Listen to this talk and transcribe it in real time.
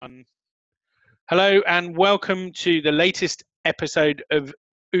Hello and welcome to the latest episode of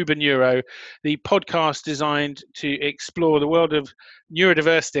Uber Neuro, the podcast designed to explore the world of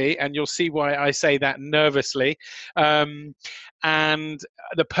neurodiversity, and you'll see why I say that nervously. And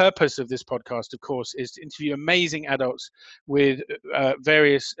the purpose of this podcast, of course, is to interview amazing adults with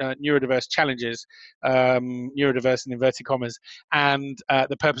various neurodiverse challenges, neurodiverse in inverted commas, and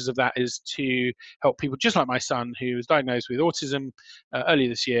the purpose of that is to help people just like my son, who was diagnosed with autism earlier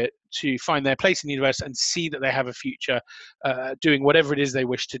this year, to find their place in the universe and see that they have a future doing whatever it is they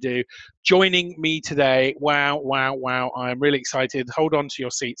wish to do. Joining me today, wow, I'm really excited. Hold on to your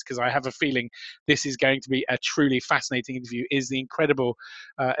seats because I have a feeling this is going to be a truly fascinating interview, is the incredible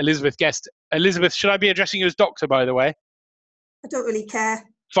Elizabeth Guest. Elizabeth, should I be addressing you as doctor, by the way? I don't really care.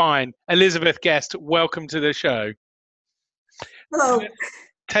 Fine. Elizabeth Guest, welcome to the show. Hello.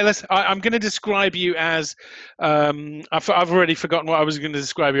 Tell us, I'm going to describe you as, I've already forgotten what I was going to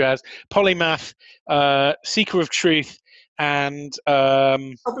describe you as, polymath, seeker of truth, and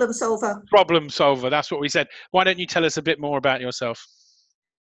Problem solver. Problem solver, that's what we said. Why don't you tell us a bit more about yourself?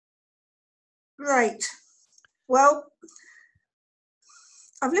 Right. Well,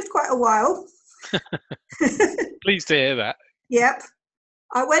 I've lived quite a while. Pleased to hear that. Yep.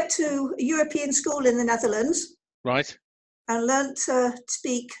 I went to a European school in the Netherlands. Right. And learnt to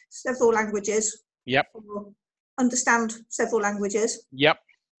speak several languages. Yep. Or understand several languages. Yep.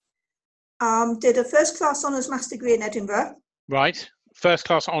 Did a first class honours maths degree in Edinburgh. Right. First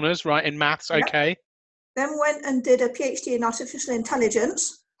class honours, right, in maths, yep. Okay. Then went and did a PhD in artificial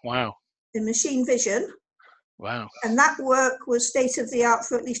intelligence. Wow. In machine vision. Wow. And that work was state of the art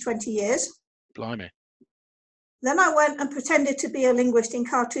for at least 20 years. Blimey. Then I went and pretended to be a linguist in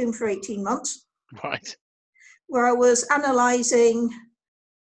Khartoum for 18 months. Right. Where I was analysing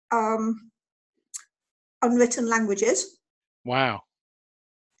unwritten languages. Wow.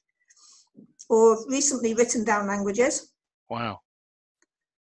 Or recently written down languages. Wow.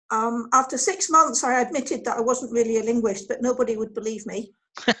 After 6 months, I admitted that I wasn't really a linguist, but nobody would believe me.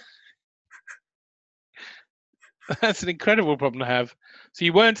 That's an incredible problem to have. So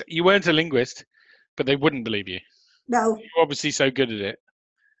you weren't a linguist, but they wouldn't believe you. No. You're obviously so good at it.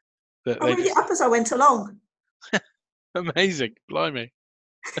 I made it up as I went along. Amazing. Blimey.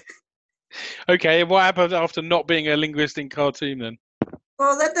 Okay, and what happened after not being a linguist in Khartoum then?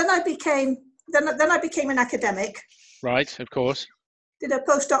 Well, then I became an academic. Right, of course. Did a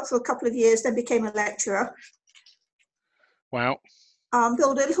postdoc for a couple of years, then became a lecturer. Wow.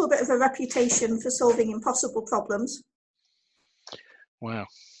 Built a little bit of a reputation for solving impossible problems. Wow.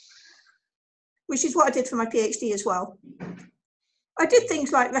 Which is what I did for my PhD as well. I did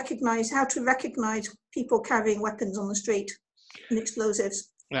things like how to recognize people carrying weapons on the street and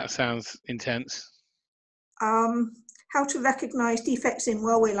explosives. That sounds intense. How to recognize defects in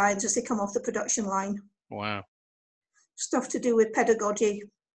railway lines as they come off the production line. Wow. Stuff to do with pedagogy,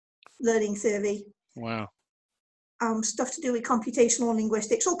 learning theory. Wow. Stuff to do with computational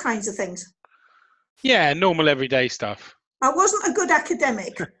linguistics, all kinds of things. Yeah, normal everyday stuff. I wasn't a good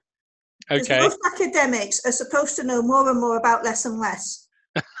academic. Okay. Most academics are supposed to know more and more about less and less.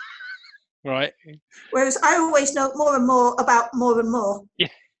 Right. Whereas I always know more and more about more and more. Yeah,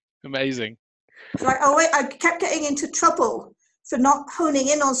 amazing. So I kept getting into trouble for not honing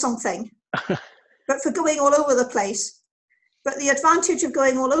in on something, but for going all over the place. But the advantage of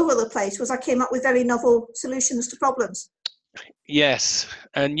going all over the place was I came up with very novel solutions to problems. Yes,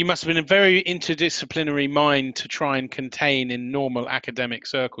 and you must have been a very interdisciplinary mind to try and contain in normal academic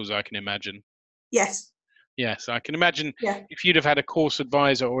circles, I can imagine. Yes. Yes, I can imagine. Yeah. If you'd have had a course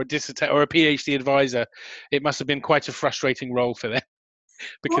advisor or a PhD advisor, it must have been quite a frustrating role for them.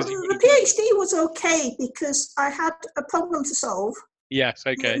 Because the PhD was okay because I had a problem to solve. Yes,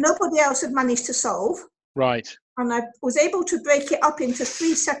 okay. Nobody else had managed to solve. Right. And I was able to break it up into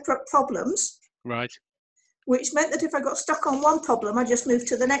 3 separate problems. Right. Which meant that if I got stuck on one problem, I just moved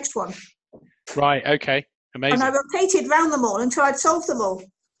to the next one. Right, okay. Amazing. And I rotated round them all until I'd solved them all.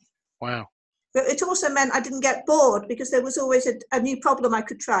 Wow. But it also meant I didn't get bored because there was always a new problem I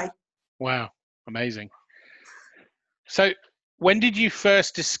could try. Wow, amazing. So when did you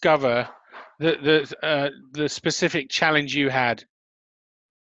first discover the specific challenge you had?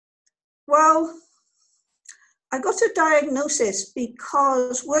 Well, I got a diagnosis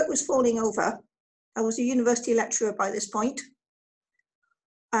because work was falling over. I was a university lecturer by this point.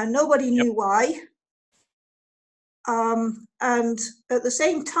 And nobody knew why. And at the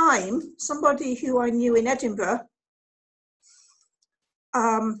same time, somebody who I knew in Edinburgh,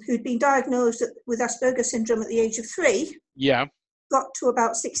 who'd been diagnosed with Asperger's syndrome at the age of 3, yeah, got to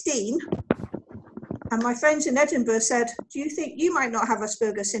about 16, And my friends in Edinburgh said, do you think you might not have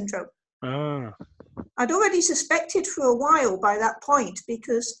Asperger's syndrome? Ah, I'd already suspected for a while by that point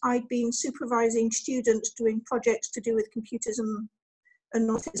because I'd been supervising students doing projects to do with computers and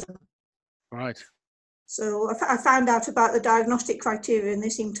autism. right. So I found out about the diagnostic criteria and they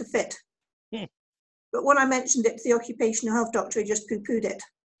seemed to fit. Hmm. But when I mentioned it to the occupational health doctor, he just poo-pooed it.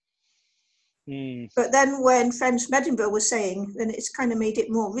 Hmm. But then when friends from Edinburgh was saying, then it's kind of made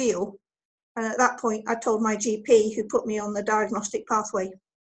it more real. And at that point, I told my GP, who put me on the diagnostic pathway.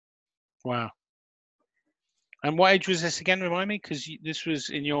 Wow. And what age was this again? Remind me, because this was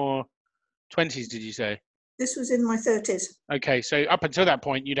in your 20s, did you say? This was in my 30s. Okay, so up until that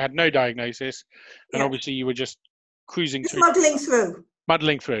point, you'd had no diagnosis, and Yeah. obviously you were just cruising Just through.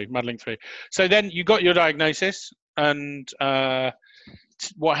 muddling through. So then you got your diagnosis, and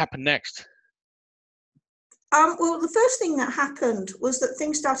what happened next? Well, the first thing that happened was that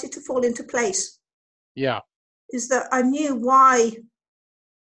things started to fall into place. Yeah. Is that I knew why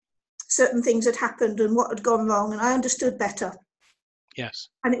certain things had happened and what had gone wrong, and I understood better. Yes.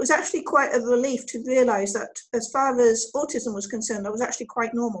 And it was actually quite a relief to realise that as far as autism was concerned, I was actually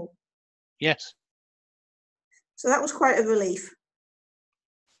quite normal. Yes. So that was quite a relief.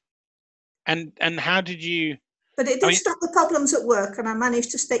 And how did you? But it did stop the problems at work, and I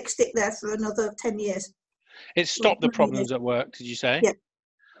managed to stick there for another 10 years. It stopped the problems at work, did you say? Yeah.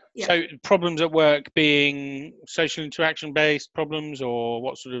 Yeah. So problems at work being social interaction based problems, or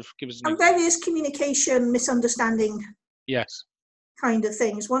what sort of, give us an example? Various communication, misunderstanding. Yes. Kind of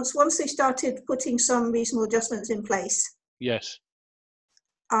things. Once they started putting some reasonable adjustments in place. Yes.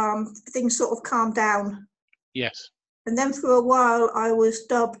 Things sort of calmed down. Yes. And then for a while, I was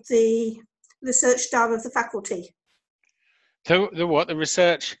dubbed the research star of the faculty. The what? The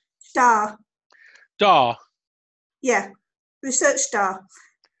research star. Star. Yeah, research star.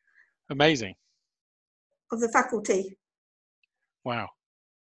 Amazing. Of the faculty. Wow.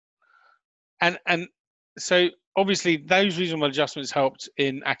 And so obviously those reasonable adjustments helped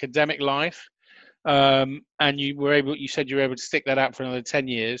in academic life, and you said you were able to stick that out for another 10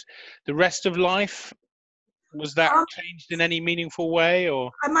 years. The rest of life, was that changed in any meaningful way,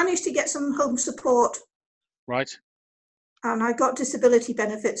 or? I managed to get some home support. Right. And I got disability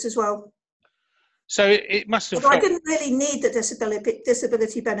benefits as well. So it must have. Although I didn't really need the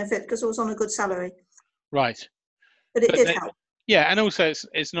disability benefit because I was on a good salary. Right. But it did help. Yeah, and also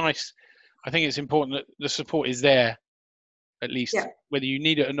it's nice. I think it's important that the support is there, at least. Yeah. Whether you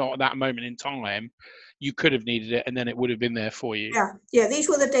need it or not at that moment in time, you could have needed it, and then it would have been there for you. Yeah. These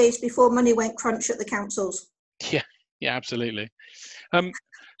were the days before money went crunch at the councils. Yeah, absolutely.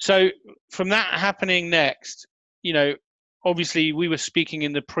 So from that happening next, obviously we were speaking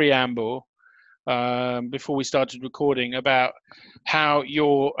in the preamble before we started recording about how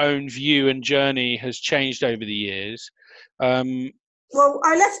your own view and journey has changed over the years. Well,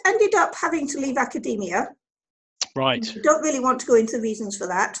 I ended up having to leave academia. Right. I don't really want to go into the reasons for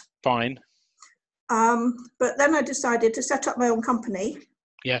that. Fine. But then I decided to set up my own company.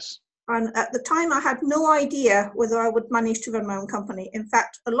 Yes. And at the time, I had no idea whether I would manage to run my own company. In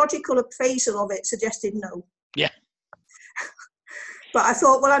fact, a logical appraisal of it suggested no. Yeah. But I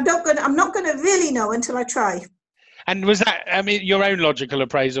thought, well, I'm not going to really know until I try. And was that, your own logical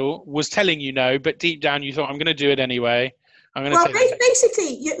appraisal was telling you no, but deep down you thought, I'm going to do it anyway.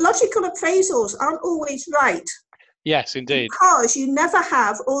 Basically, logical appraisals aren't always right. Yes, indeed. Because you never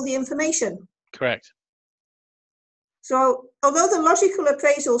have all the information. Correct. So, although the logical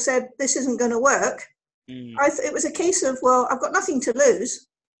appraisal said this isn't going to work, it was a case of, well, I've got nothing to lose.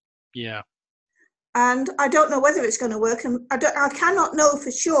 Yeah. And I don't know whether it's going to work, and I cannot know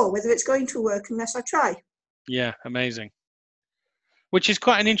for sure whether it's going to work unless I try. Yeah, amazing. Which is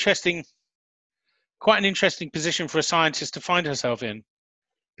quite an interesting position for a scientist to find herself in,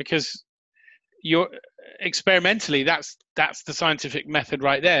 because you're experimentally that's the scientific method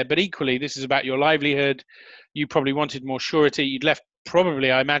right there. But equally, this is about your livelihood. You probably wanted more surety. You'd left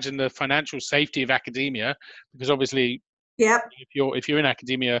probably, I imagine, the financial safety of academia, because obviously, if you're in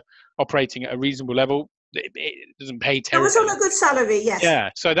academia operating at a reasonable level, it doesn't pay terribly. I was on a good salary, yes. Yeah,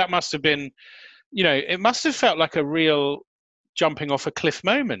 so that must have been, it must have felt like a real jumping off a cliff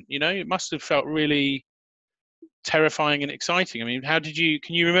moment. It must have felt really terrifying and exciting. I mean,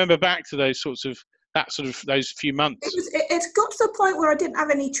 can you remember back to those few months? It got to the point where I didn't have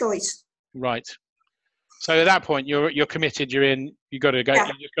any choice. Right. So at that point, you're committed. You're in. You got to go.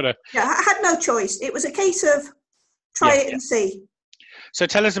 Yeah. Yeah, I had no choice. It was a case of try it and see. So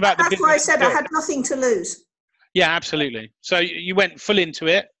tell us about the business. That's why I said I had nothing to lose. Yeah, absolutely. So you went full into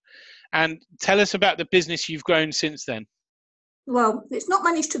it, and tell us about the business you've grown since then. Well, it's not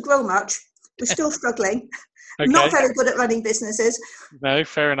managed to grow much We're still struggling. Okay. Not very good at running businesses. No,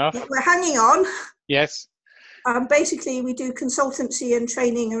 fair enough. But we're hanging on. Yes. Basically, we do consultancy and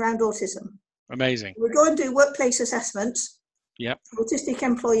training around autism. Amazing. We go and do workplace assessments. Yep. Autistic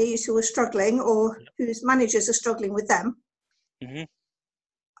employees who are struggling or whose managers are struggling with them. Mm-hmm.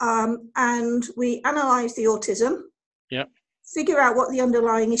 And we analyse the autism. Yep. Figure out what the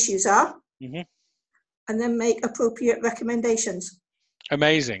underlying issues are. Mm-hmm. And then make appropriate recommendations.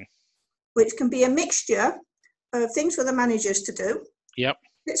 Amazing. Which can be a mixture of things for the managers to do. Yep.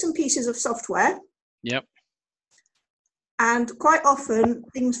 Bits and pieces of software. Yep. And quite often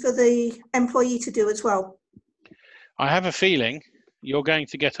things for the employee to do as well. I have a feeling you're going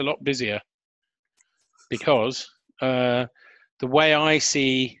to get a lot busier because the way I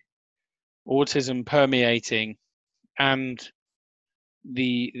see autism permeating and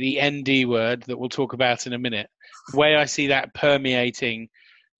the ND word that we'll talk about in a minute, the way I see that permeating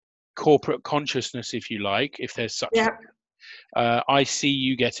corporate consciousness, if you like, if there's such a thing, I see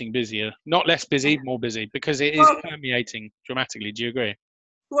you getting busier, not less busy, more busy, because it is permeating dramatically. Do you agree?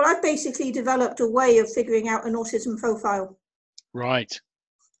 Well, I've basically developed a way of figuring out an autism profile. Right.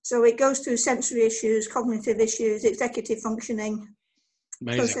 So it goes through sensory issues, cognitive issues, executive functioning,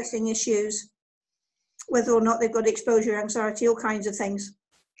 processing issues, whether or not they've got exposure anxiety, all kinds of things.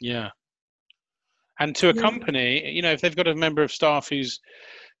 Yeah. And to a company, you know, if they've got a member of staff who's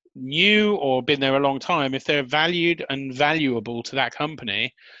new or been there a long time, if they're valued and valuable to that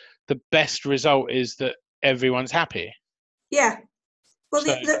company, the best result is that everyone's happy. Yeah. Well,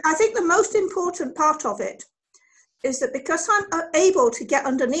 I think the most important part of it is that because I'm able to get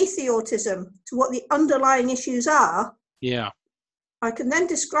underneath the autism to what the underlying issues are, I can then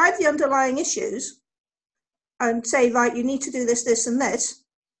describe the underlying issues and say, right, you need to do this, this, and this.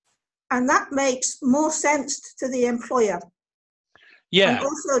 And that makes more sense to the employer. Yeah. And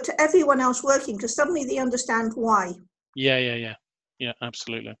also to everyone else working, because suddenly they understand why. Yeah,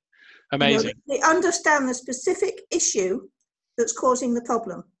 absolutely. Amazing. You know, they understand the specific issue that's causing the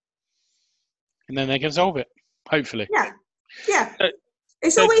problem. And then they can solve it, hopefully. Yeah.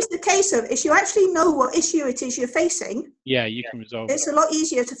 It's always the case of, if you actually know what issue it is you're facing, you can resolve it. It's a lot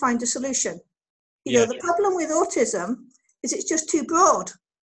easier to find a solution. You know, the problem with autism is it's just too broad.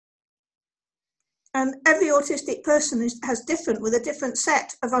 And every autistic person with a different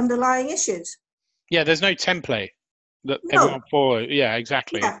set of underlying issues. Yeah, there's no template that everyone follows. Yeah,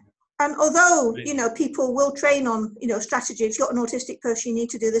 exactly. Yeah. And although, you know, people will train on, you know, strategy, if you've got an autistic person, you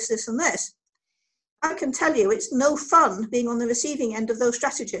need to do this, this, and this. I can tell you it's no fun being on the receiving end of those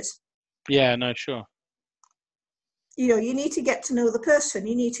strategies. Yeah, no, sure. You know, you need to get to know the person.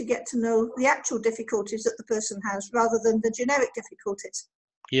 You need to get to know the actual difficulties that the person has rather than the generic difficulties.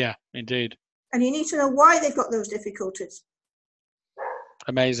 Yeah, indeed. And you need to know why they've got those difficulties.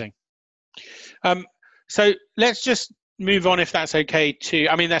 Amazing. So let's just move on, if that's okay,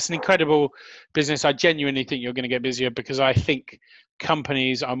 I mean, that's an incredible business. I genuinely think you're going to get busier because I think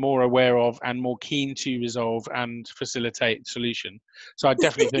companies are more aware of and more keen to resolve and facilitate solution. So I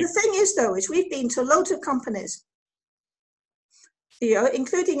definitely think... The thing is, though, is we've been to loads of companies, you know,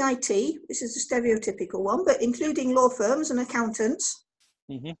 including IT, which is a stereotypical one, but including law firms and accountants,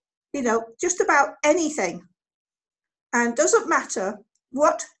 you know, just about anything. And doesn't matter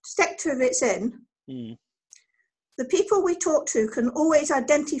what sector it's in, the people we talk to can always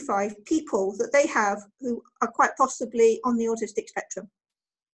identify people that they have who are quite possibly on the autistic spectrum.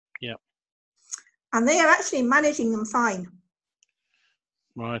 Yeah. And they are actually managing them fine.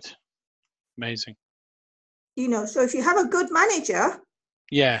 Right. Amazing. You know, so if you have a good manager,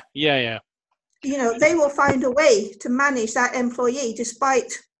 yeah. You know, they will find a way to manage that employee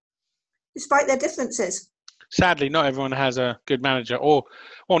despite their differences. Sadly, not everyone has a good manager, or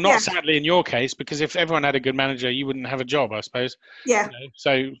not sadly in your case, because if everyone had a good manager, you wouldn't have a job, I suppose. Yeah. You know?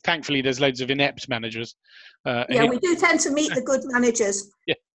 So thankfully, there's loads of inept managers. We do tend to meet the good managers.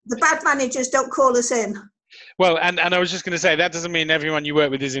 Yeah. The bad managers don't call us in. Well, and I was just going to say, that doesn't mean everyone you work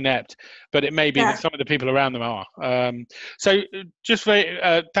with is inept, but it may be that some of the people around them are. So just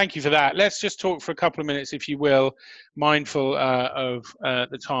thank you for that. Let's just talk for a couple of minutes, if you will, mindful of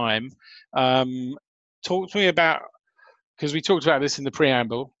the time. Talk to me about, because we talked about this in the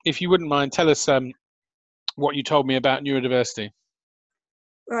preamble, if you wouldn't mind, tell us what you told me about neurodiversity.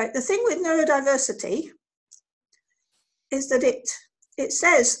 Right. The thing with neurodiversity is that it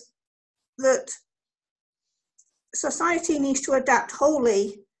says that society needs to adapt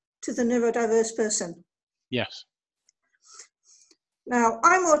wholly to the neurodiverse person. Yes. Now,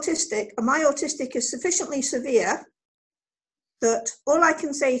 I'm autistic, and my autistic is sufficiently severe that all I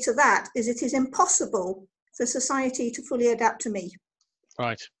can say to that is it is impossible for society to fully adapt to me.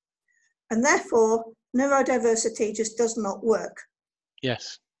 Right. And therefore, neurodiversity just does not work.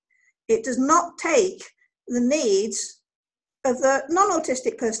 Yes. It does not take the needs of the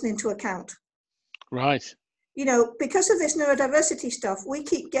non-autistic person into account. Right. You know, because of this neurodiversity stuff, we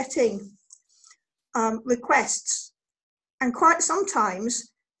keep getting requests, and quite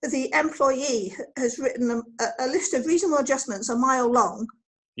sometimes the employee has written a list of reasonable adjustments a mile long.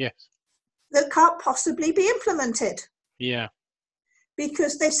 Yes. That can't possibly be implemented. Yeah.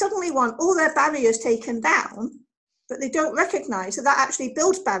 Because they suddenly want all their barriers taken down, but they don't recognize that that actually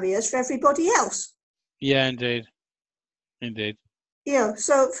builds barriers for everybody else. Yeah, indeed. Indeed. You know,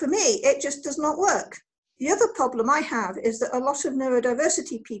 so for me, it just does not work. The other problem I have is that a lot of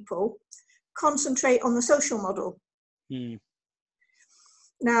neurodiversity people concentrate on the social model.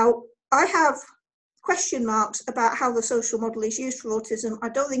 Now, I have question marks about how the social model is used for autism. I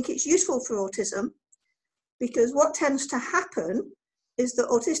don't think it's useful for autism, because what tends to happen is that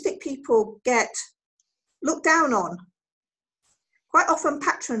autistic people get looked down on, quite often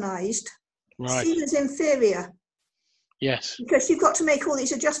patronized, Right. seen as inferior. Yes. Because you've got to make all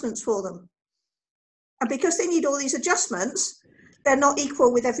these adjustments for them. And because they need all these adjustments, they're not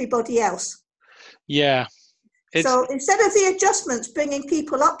equal with everybody else. Yeah. So instead of the adjustments bringing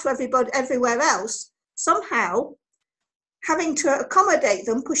people up to everybody everywhere else, somehow having to accommodate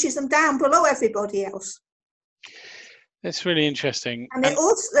them pushes them down below everybody else. It's really interesting. And it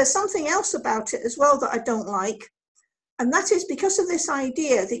also, there's something else about it as well that I don't like. And that is because of this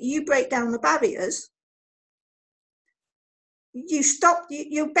idea that you break down the barriers,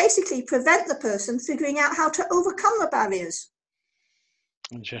 you basically prevent the person figuring out how to overcome the barriers.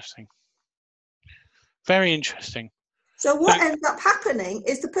 Interesting. Very interesting. So what ends up happening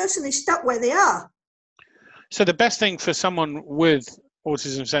is the person is stuck where they are. So the best thing for someone with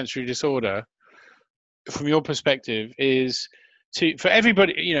autism sensory disorder, from your perspective, is for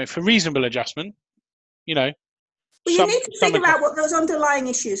everybody, you know, for reasonable adjustment, you know. Well, you need to figure out what those underlying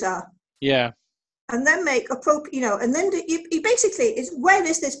issues are. Yeah. And then make appropriate, you know, and then you basically is, where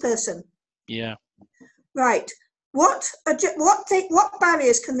is this person? Yeah. Right. What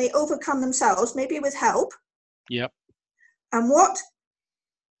barriers can they overcome themselves, maybe with help? Yep. And what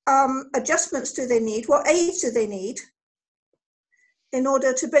adjustments do they need? What aids do they need in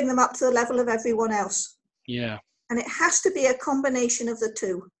order to bring them up to the level of everyone else? Yeah. And it has to be a combination of the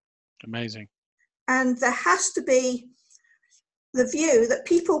two. Amazing. And there has to be the view that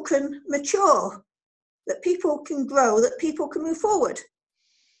people can mature, that people can grow, that people can move forward.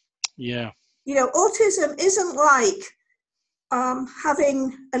 Yeah. You know, autism isn't like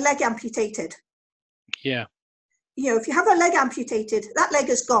having a leg amputated. Yeah. You know, if you have a leg amputated, that leg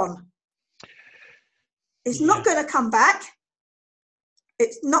is gone. It's not going to come back.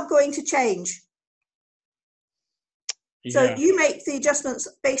 It's not going to change. Yeah. So you make the adjustments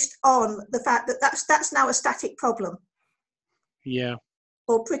based on the fact that that's now a static problem. Yeah.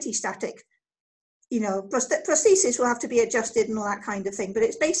 Or pretty static. You know, prosthesis will have to be adjusted and all that kind of thing. But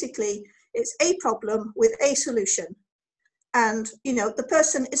it's basically, it's a problem with a solution. And, you know, the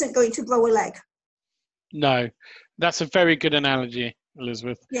person isn't going to grow a leg. No, that's a very good analogy,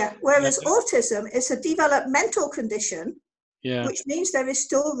 Elizabeth. Yeah, whereas autism is a developmental condition, which means there is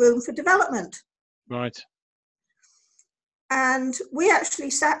still room for development. Right. And we actually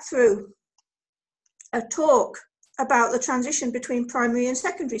sat through a talk about the transition between primary and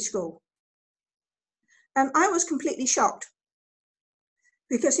secondary school. And I was completely shocked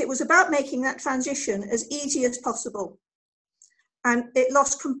because it was about making that transition as easy as possible. And it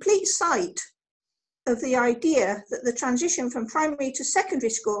lost complete sight of the idea that the transition from primary to secondary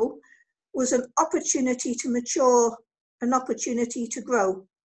school was an opportunity to mature, an opportunity to grow.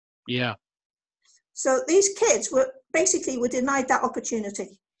 Yeah. So these kids were denied that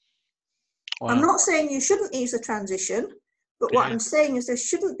opportunity. Wow. I'm not saying you shouldn't ease the transition, but what I'm saying is there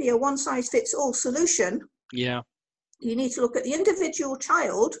shouldn't be a one-size-fits-all solution. Yeah. You need to look at the individual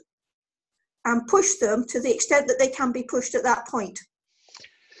child and push them to the extent that they can be pushed at that point.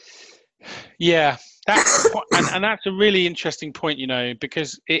 Yeah, and that's a really interesting point, you know,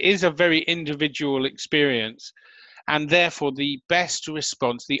 because it is a very individual experience, and therefore the best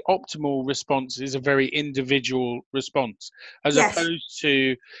response, the optimal response, is a very individual response, as opposed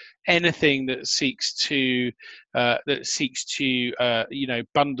to anything that seeks to you know,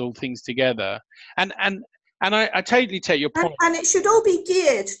 bundle things together. And I totally take your point. And it should all be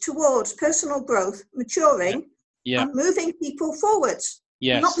geared towards personal growth, maturing, and moving people forwards.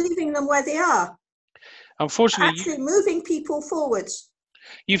 Yes. Not leaving them where they are. Unfortunately, actually moving people forwards.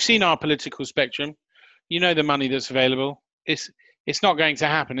 You've seen our political spectrum. You know the money that's available. It's not going to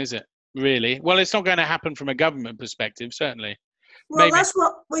happen, is it? Really? Well, it's not going to happen from a government perspective, certainly. Well, maybe. that's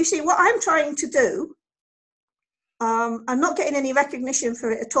what we see. What I'm trying to do, I'm not getting any recognition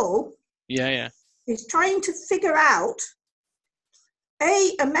for it at all. Yeah. Is trying to figure out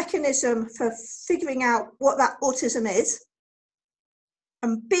a mechanism for figuring out what that autism is,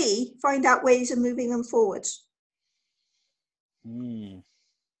 and B, find out ways of moving them forwards.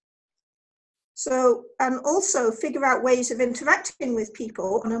 So, and also figure out ways of interacting with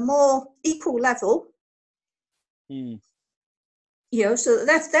people on a more equal level. So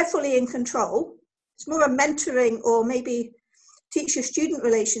that they're fully in control. It's more a mentoring or maybe teacher-student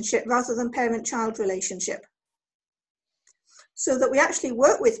relationship rather than parent-child relationship. So that we actually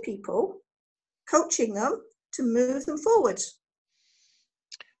work with people, coaching them to move them forwards.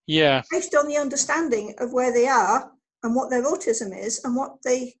 Yeah. Based on the understanding of where they are and what their autism is and what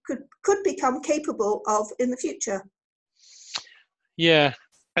they could become capable of in the future. Yeah.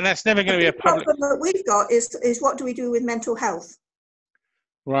 And that's never going to be a public problem that we've got is what do we do with mental health?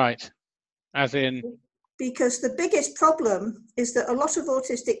 Right. As in? Because the biggest problem is that a lot of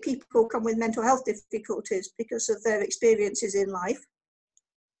autistic people come with mental health difficulties because of their experiences in life.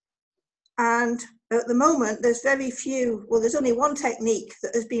 And at the moment, there's there's only one technique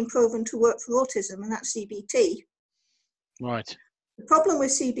that has been proven to work for autism, and that's CBT. Right. The problem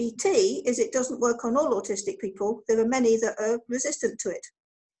with CBT is it doesn't work on all autistic people. There are many that are resistant to it.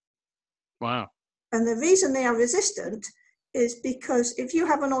 Wow. And the reason they are resistant is because if you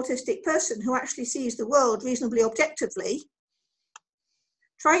have an autistic person who actually sees the world reasonably objectively,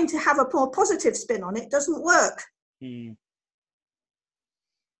 trying to have a more positive spin on it doesn't work. Yeah.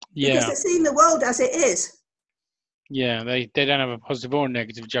 Because they're seeing the world as it is. Yeah, they don't have a positive or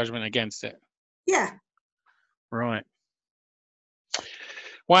negative judgment against it. Yeah. Right.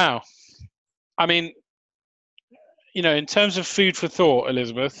 Wow. I mean, in terms of food for thought,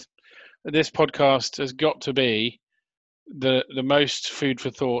 Elizabeth, this podcast has got to be the most food for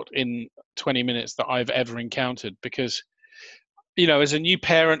thought in 20 minutes that I've ever encountered, because as a new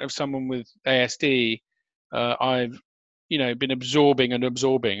parent of someone with ASD, I've been absorbing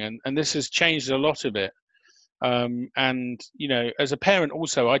and this has changed a lot of it, and as a parent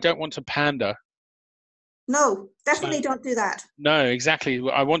also, I don't want to pander. No, definitely don't do that. No, exactly.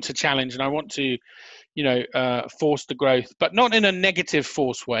 I want to challenge and I want to force the growth, but not in a negative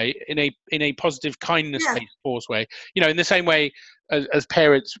force way, in a positive kindness-based force way. In the same way as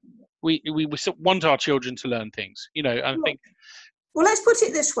parents, we want our children to learn things. I think. Well, let's put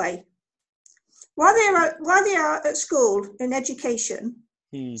it this way: while they are at school in education,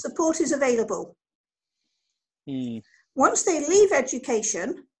 support is available. Once they leave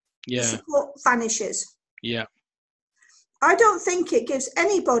education, the support vanishes. Yeah. I don't think it gives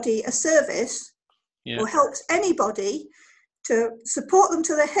anybody a service or helps anybody to support them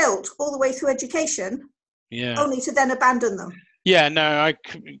to the hilt all the way through education, only to then abandon them. Yeah, no, I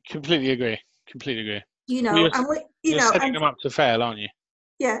completely agree. You're setting them up to fail, aren't you?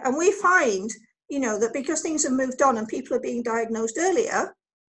 Yeah, and we find, that because things have moved on and people are being diagnosed earlier,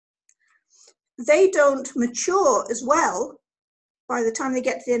 they don't mature as well by the time they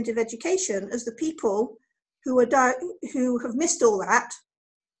get to the end of education as the people who have missed all that,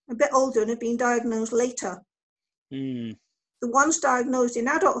 a bit older and have been diagnosed later. The ones diagnosed in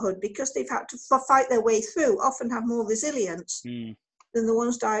adulthood, because they've had to fight their way through, often have more resilience than the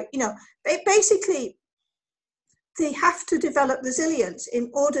ones basically, they have to develop resilience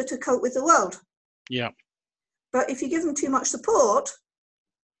in order to cope with the world. Yeah. But if you give them too much support,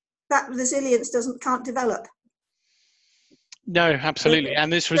 that resilience can't develop. No, absolutely.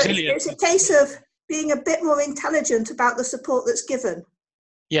 And this resilience. It's a case of being a bit more intelligent about the support that's given.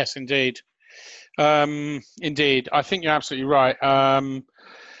 Yes, indeed. Indeed. I think you're absolutely right.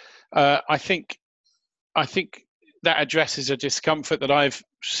 I think that addresses a discomfort that I've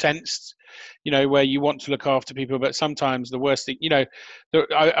sensed, where you want to look after people, but sometimes the worst thing, I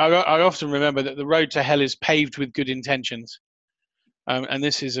often remember that the road to hell is paved with good intentions. And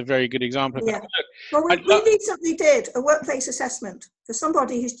this is a very good example of that. Well, we recently did a workplace assessment for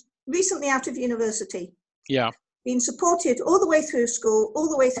somebody who's recently out of university. Yeah. Been supported all the way through school, all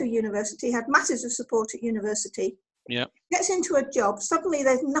the way through university, had masses of support at university. Yeah. Gets into a job, suddenly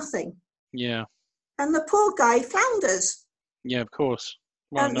there's nothing. Yeah. And the poor guy flounders. Yeah, of course.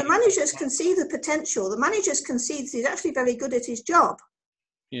 Well, and the managers can see the potential. The managers can see that he's actually very good at his job.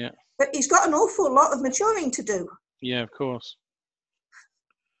 Yeah. But he's got an awful lot of maturing to do. Yeah, of course.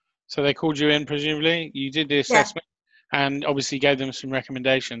 So they called you in, presumably. You did the assessment and obviously gave them some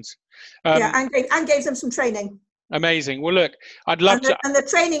recommendations. And gave them some training. Amazing. Well, look, I'd love to. And the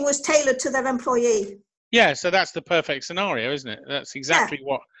training was tailored to their employee. Yeah, so that's the perfect scenario, isn't it? That's exactly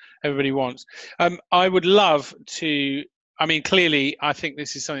what everybody wants. I would love to I mean, clearly, I think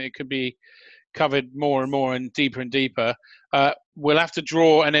this is something that could be covered more and more and deeper. We'll have to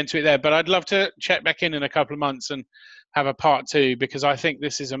draw an end to it there, but I'd love to check back in a couple of months and have a part 2, because I think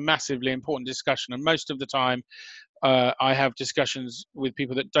this is a massively important discussion. And most of the time, I have discussions with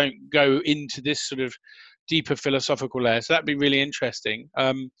people that don't go into this sort of deeper philosophical layer. So that'd be really interesting.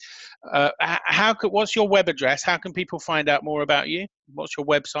 What's your web address? How can people find out more about you? What's your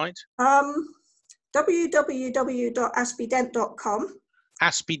website? www.aspiedent.com.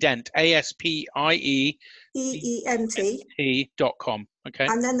 Aspiedent, ASPIEENT.com. Okay.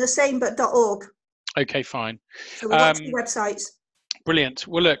 And then the same but .org. Okay, fine. So we've got 2 websites. Brilliant.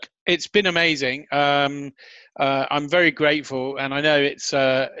 Well, look, it's been amazing. I'm very grateful, and I know it's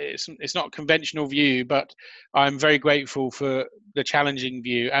not a conventional view, but I'm very grateful for the challenging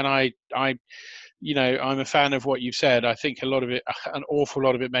view. And I'm a fan of what you've said. I think an awful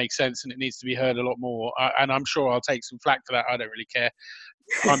lot of it makes sense, and it needs to be heard a lot more. And I'm sure I'll take some flack for that. I don't really care.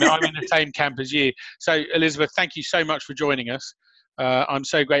 I'm in the same camp as you. So, Elizabeth, thank you so much for joining us. I'm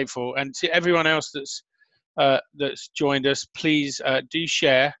so grateful. And to everyone else that's joined us, please do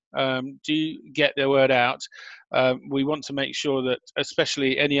share, do get the word out. We want to make sure that,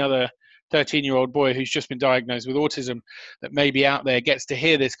 especially any other 13-year-old boy who's just been diagnosed with autism that may be out there, gets to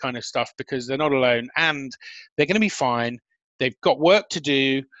hear this kind of stuff, because they're not alone and they're going to be fine. They've got work to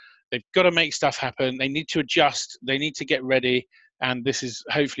do. They've got to make stuff happen. They need to adjust. They need to get ready. And this is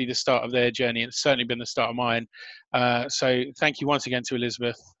hopefully the start of their journey. It's certainly been the start of mine. So thank you once again to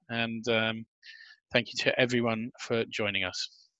Elizabeth, and thank you to everyone for joining us.